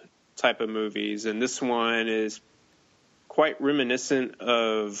cult type of movies, and this one is quite reminiscent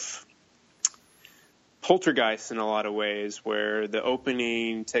of Poltergeist in a lot of ways, where the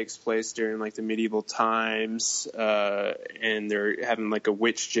opening takes place during like the medieval times, and they're having like a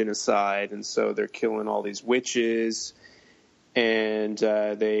witch genocide, and so they're killing all these witches, and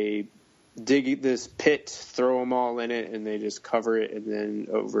they dig this pit, throw them all in it, and they just cover it, and then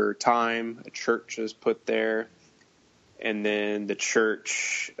over time a church is put there, and then the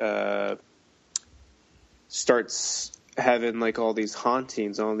church starts having like all these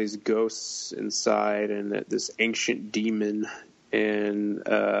hauntings, all these ghosts inside, and this ancient demon, and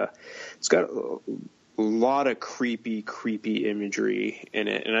it's got a lot of creepy imagery in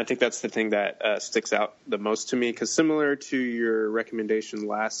it, and I think that's the thing that sticks out the most to me, because similar to your recommendation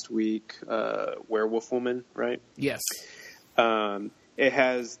last week, Werewolf Woman, right? Yes. It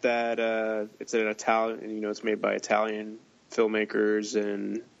has that it's an Italian, it's made by Italian filmmakers,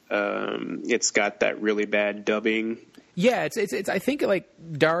 and it's got that really bad dubbing. Yeah, it's. I think like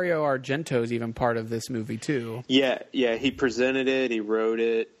Dario Argento is even part of this movie too. Yeah. He presented it. He wrote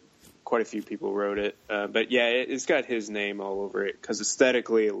it. Quite a few people wrote it, but yeah, it's got his name all over it because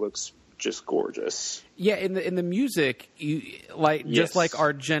aesthetically it looks just gorgeous. Yeah, in the music, just like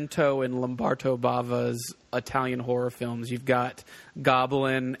Argento and Lamberto Bava's Italian horror films, you've got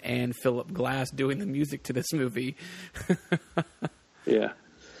Goblin and Philip Glass doing the music to this movie. Yeah.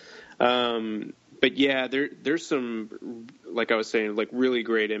 But yeah, there's some, like I was saying, like really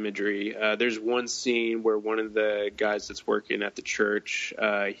great imagery. There's one scene where one of the guys that's working at the church,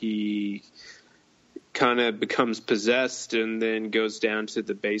 he kind of becomes possessed and then goes down to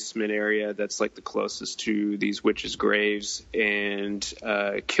the basement area that's like the closest to these witches' graves, and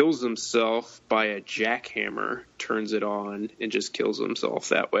kills himself by a jackhammer, turns it on, and just kills himself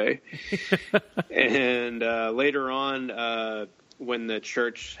that way. And later on, when the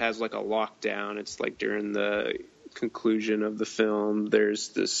church has like a lockdown, it's like during the conclusion of the film, there's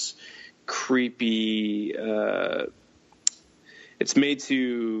this creepy, it's made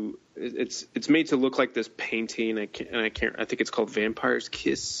to look like this painting. I think it's called Vampire's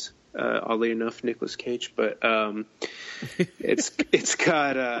Kiss. Oddly enough, Nicolas Cage, but it's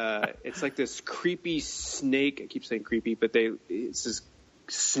got it's like this creepy snake. I keep saying creepy, but it's this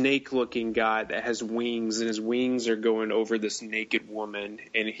snake-looking guy that has wings, and his wings are going over this naked woman,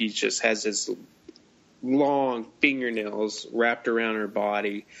 and he just has his long fingernails wrapped around her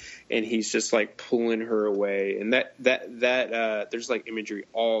body, and he's just like pulling her away. And that there's like imagery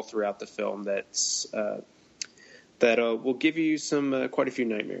all throughout the film that will give you some quite a few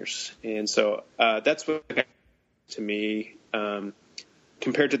nightmares. And so that's what, to me,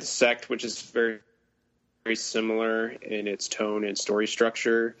 compared to The Sect, which is very similar in its tone and story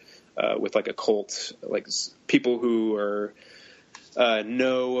structure, with like a cult, like people who are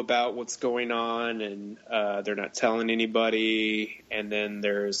know about what's going on, and they're not telling anybody, and then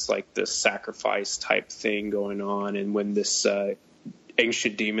there's like this sacrifice type thing going on, and when this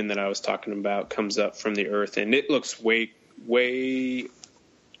ancient demon that I was talking about comes up from the earth, and it looks way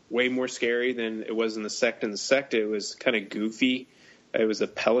more scary than it was in The Sect. In The Sect, it was kind of goofy. It was a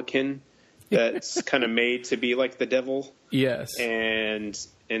pelican that's kind of made to be like the devil. Yes. And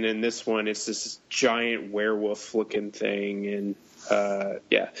in this one, it's this giant werewolf-looking thing, and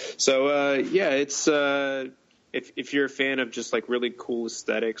yeah. So it's if you're a fan of just like really cool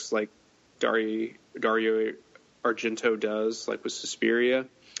aesthetics, like Dario Argento does, like with Suspiria,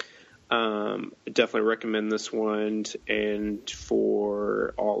 I definitely recommend this one, and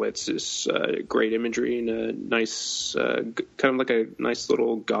for all its great imagery and a nice, kind of like a nice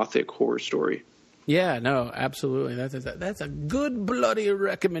little gothic horror story. Yeah, no, absolutely. That's a good bloody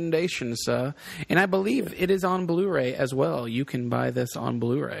recommendation, sir. And I believe it is on Blu-ray as well. You can buy this on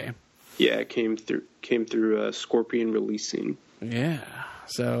Blu-ray. Yeah, it came through Scorpion Releasing. Yeah,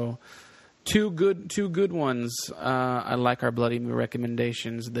 so two good ones. I like our bloody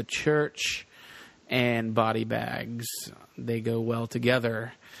recommendations. The Church and Body Bags, they go well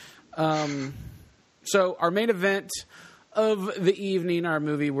together. So our main event of the evening, our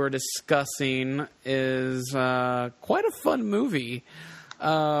movie we're discussing, is quite a fun movie.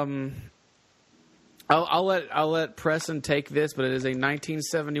 I'll let Preston take this, but it is a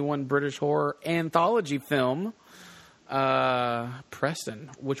 1971 British horror anthology film. Preston,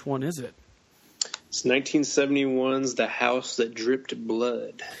 which one is it? It's 1971's The House That Dripped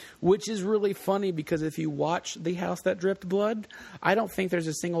Blood. Which is really funny because if you watch The House That Dripped Blood, I don't think there's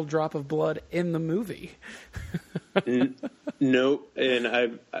a single drop of blood in the movie. No,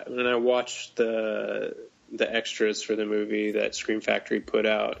 and when I watched the the extras for the movie that Scream Factory put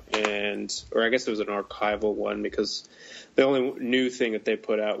out, or I guess it was an archival one, because the only new thing that they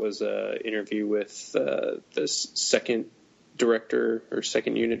put out was an interview with the second director or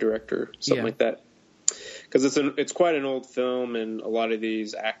second unit director, something like that. Because it's quite an old film, and a lot of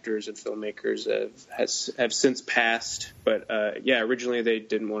these actors and filmmakers have since passed. But originally they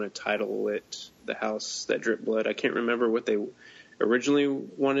didn't want to title it "The House That Dripped Blood." I can't remember what they originally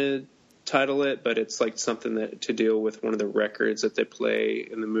wanted to title it, but it's like something that to deal with one of the records that they play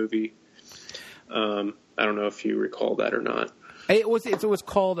in the movie. I don't know if you recall that or not. It was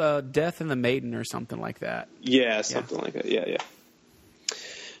called "Death and the Maiden" or something like that. Yeah, something like that. Yeah.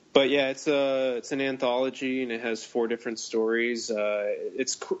 But yeah, it's an anthology, and it has 4 different stories.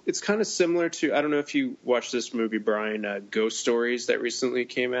 It's kind of similar to, I don't know if you watched this movie, Brian, Ghost Stories, that recently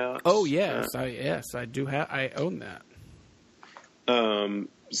came out. Oh yes, I do have. I own that.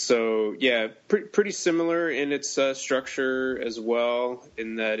 So yeah, pretty similar in its structure as well,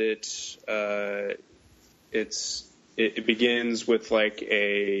 in that it begins with like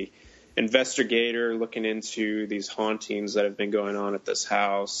a investigator looking into these hauntings that have been going on at this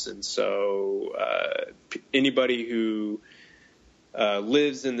house. And so anybody who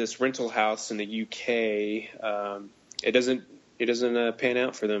lives in this rental house in the UK, it doesn't pan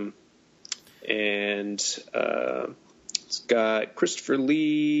out for them. And it's got Christopher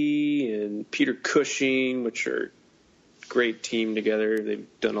Lee and Peter Cushing, which are a great team together. They've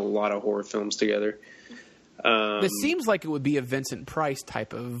done a lot of horror films together. This seems like it would be a Vincent Price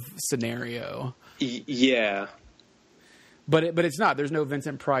type of scenario. Yeah. But it's not. There's no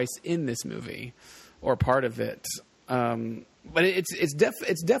Vincent Price in this movie or part of it. But it's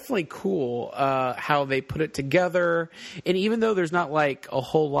definitely cool how they put it together. And even though there's not like a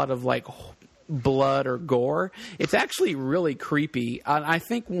whole lot of like blood or gore, it's actually really creepy. I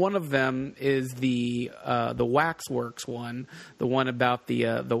think one of them is the Waxworks one, the one about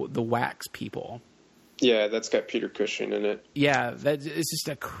the wax people. Yeah, that's got Peter Cushing in it. Yeah, it's just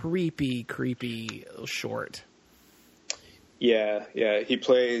a creepy short. Yeah. He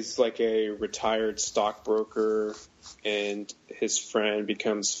plays like a retired stockbroker, and his friend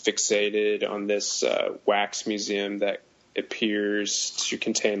becomes fixated on this wax museum that appears to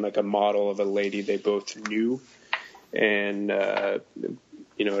contain like a model of a lady they both knew, and it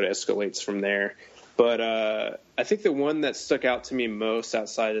escalates from there. But I think the one that stuck out to me most,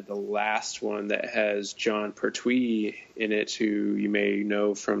 outside of the last one that has John Pertwee in it, who you may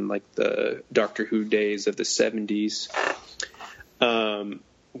know from like the Doctor Who days of the 70s,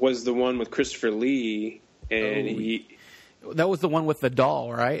 was the one with Christopher Lee, and that was the one with the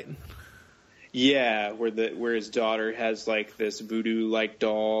doll, right? Yeah, where his daughter has like this voodoo-like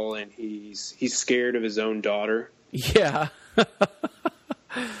doll, and he's scared of his own daughter. Yeah.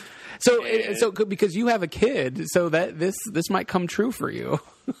 So because you have a kid, so that this might come true for you.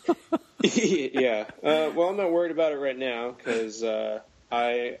 Yeah. Well, I'm not worried about it right now because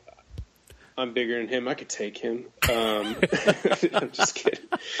I'm bigger than him. I could take him. I'm just kidding.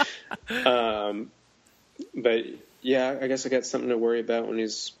 But yeah, I guess I got something to worry about when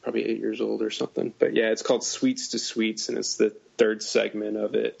he's probably 8 years old or something. But yeah, it's called Sweets to Sweets, and it's the 3rd segment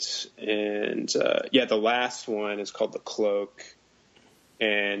of it. And the last one is called The Cloak.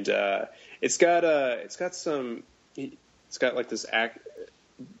 And it's got like this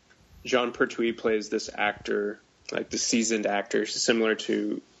John Pertwee plays this actor, like the seasoned actor, similar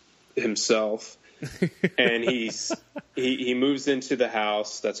to himself, and he moves into the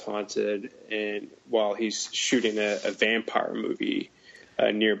house that's haunted, and while he's shooting a vampire movie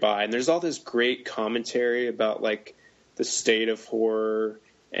nearby, and there's all this great commentary about like the state of horror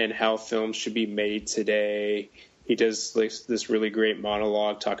and how films should be made today. He does like this really great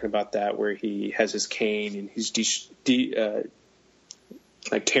monologue talking about that, where he has his cane and he's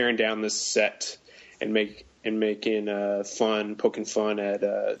like tearing down this set and making poking fun at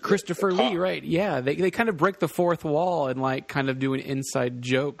Christopher Lee, right? Yeah, they kind of break the fourth wall and like kind of doing inside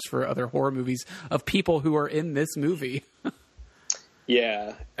jokes for other horror movies of people who are in this movie.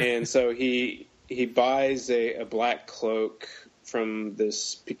 Yeah, and so he buys a black cloak from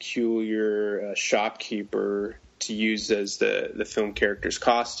this peculiar shopkeeper to use as the film character's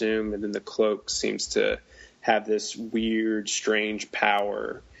costume, and then the cloak seems to have this weird, strange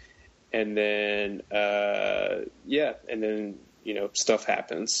power. And then, stuff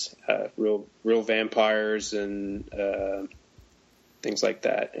happens, real vampires and things like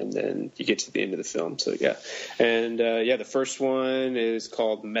that. And then you get to the end of the film. So yeah, and the first one is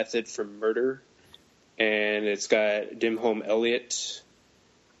called Method for Murder, and it's got Dimholm Elliott.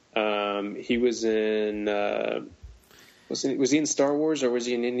 He was in Was he in Star Wars, or was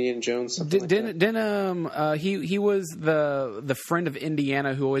he in Indiana Jones? He was the friend of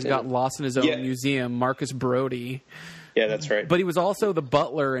Indiana who always got lost in his own museum, Marcus Brody. Yeah, that's right. But he was also the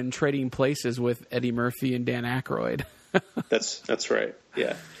butler in Trading Places with Eddie Murphy and Dan Aykroyd. That's right.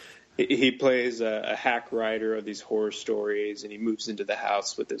 Yeah. He plays a hack writer of these horror stories, and he moves into the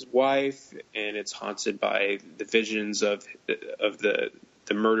house with his wife, and it's haunted by the visions of the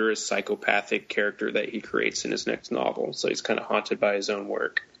murderous psychopathic character that he creates in his next novel. So he's kind of haunted by his own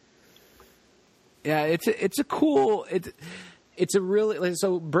work. Yeah, it's a really,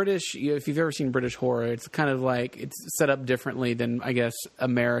 so British, if you've ever seen British horror, it's kind of like, it's set up differently than, I guess,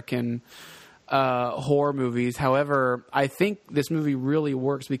 American horror movies. However, I think this movie really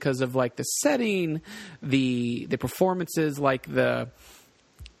works because of like the setting, the performances, like the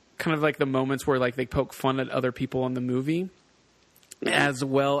kind of like the moments where like they poke fun at other people in the movie, as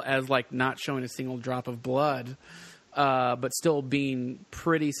well as like not showing a single drop of blood, but still being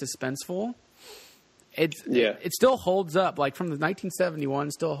pretty suspenseful. It still holds up, like from the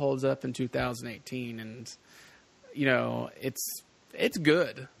 1971, still holds up in 2018, and it's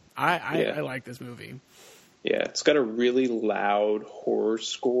good. I like this movie. Yeah, it's got a really loud horror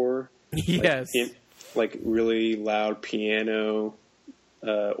score. Yes, like really loud piano,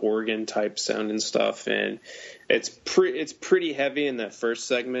 organ type sound and stuff, and it's pretty heavy in that first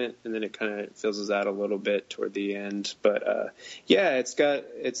segment, and then it kind of fizzles out a little bit toward the end. But it's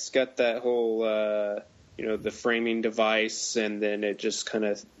got that whole the framing device, and then it just kind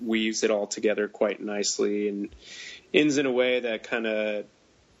of weaves it all together quite nicely, and ends in a way that kind of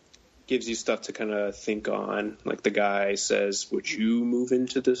gives you stuff to kind of think on. Like the guy says, "Would you move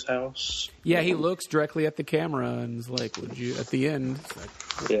into this house?" Yeah, he looks directly at the camera and is like, "Would you?" At the end, it's like,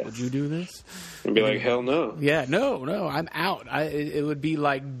 "Would you do this?" And be like, "Hell no." Yeah, no, I'm out. It would be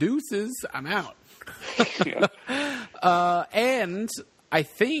like, "Deuces, I'm out." And I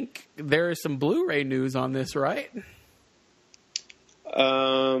think there is some Blu-ray news on this, right?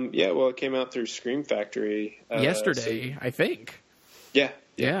 Well, it came out through Scream Factory yesterday, I think.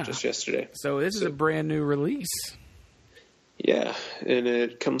 Yeah, just yesterday. So this is a brand new release. Yeah, and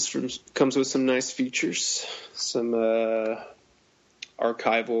it comes with some nice features, some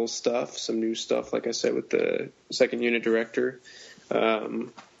archival stuff, some new stuff, like I said, with the second unit director.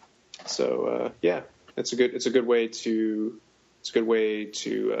 It's a good way to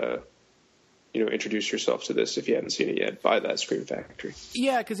introduce yourself to this if you haven't seen it yet. Buy that Scream Factory.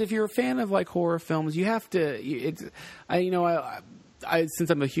 Yeah, because if you're a fan of like horror films, you have to. Since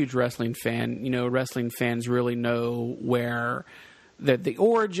I'm a huge wrestling fan, wrestling fans really know where the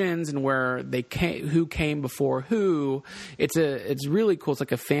origins and where they came, who came before who. It's really cool. It's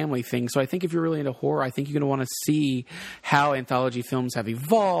like a family thing. So I think if you're really into horror, I think you're going to want to see how anthology films have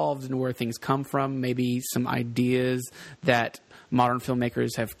evolved and where things come from. Maybe some ideas that modern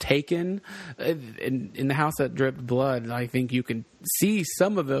filmmakers have taken. In The House That Dripped Blood, I think you can see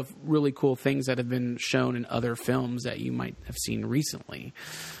some of the really cool things that have been shown in other films that you might have seen recently.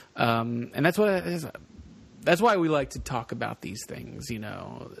 And that's why we like to talk about these things,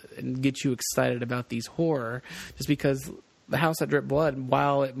 and get you excited about these horror, just because The House That Dripped Blood,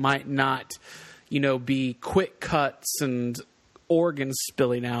 while it might not, be quick cuts and organs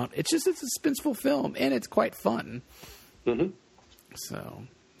spilling out, it's a suspenseful film, and it's quite fun. Mm-hmm. So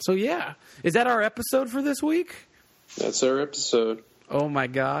yeah. Is that our episode for this week? That's our episode. Oh my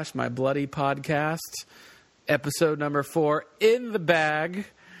gosh, my bloody podcast. Episode number 4 in the bag.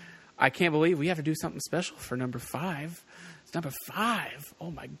 I can't believe we have to do something special for number 5. It's number 5.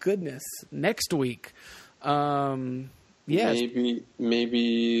 Oh my goodness. Next week. Yes.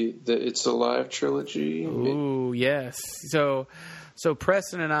 Maybe the It's Alive trilogy. Ooh, yes. So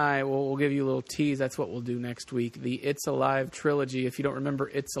Preston and I, we'll give you a little tease. That's what we'll do next week. The It's Alive trilogy. If you don't remember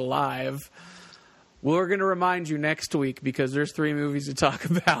It's Alive, we're going to remind you next week because there's 3 movies to talk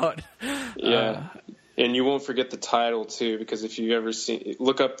about. Yeah. And you won't forget the title, too, because if you've ever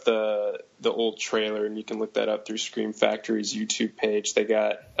look up the old trailer, and you can look that up through Scream Factory's YouTube page. They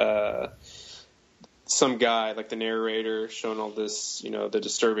got some guy, like the narrator, showing all this, the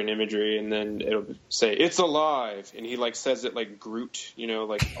disturbing imagery, and then it'll say, "It's alive," and he like says it like Groot,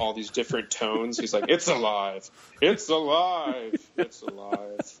 like all these different tones. He's like, "It's alive, it's alive, it's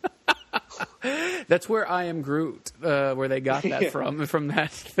alive." That's where I Am Groot, where they got that from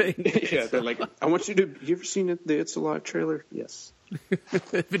that thing. Yeah, they're like, "I want you to. You ever seen the It's Alive trailer?" Yes.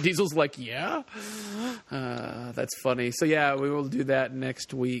 Vin Diesel's like, "Yeah." That's funny. So yeah, we will do that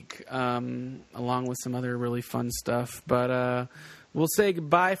next week, along with some other really fun stuff. But we'll say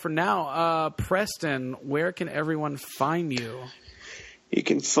goodbye for now. Preston, where can everyone find you? You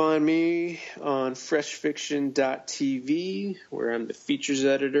can find me on freshfiction.tv, where I'm the features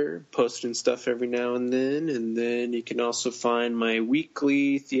editor, posting stuff every now and then. And then you can also find my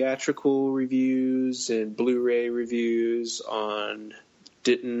weekly theatrical reviews and Blu-ray reviews on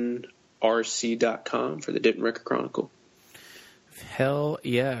DentonRC.com for the Denton Record Chronicle. Hell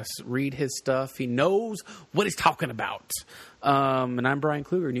yes. Read his stuff. He knows what he's talking about. And I'm Brian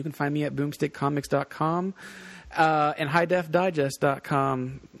Kluger, and you can find me at boomstickcomics.com. And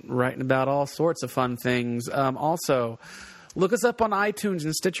highdefdigest.com, writing about all sorts of fun things. Also, look us up on iTunes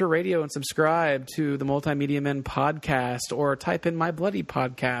and Stitcher Radio and subscribe to the Multimedia Men podcast, or type in My Bloody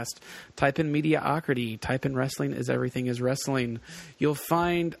Podcast, type in Mediocrity, type in Wrestling is Everything is Wrestling. You'll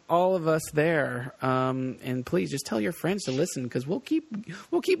find all of us there. And please just tell your friends to listen, because we'll keep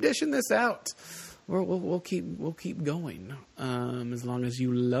dishing this out. We'll keep going as long as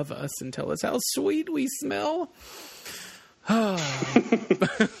you love us and tell us how sweet we smell.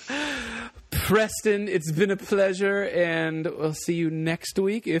 Preston, it's been a pleasure, and we'll see you next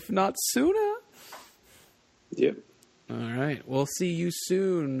week, if not sooner. Yep. All right. We'll see you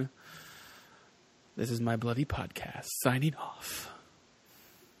soon. This is My Bloody Podcast, signing off.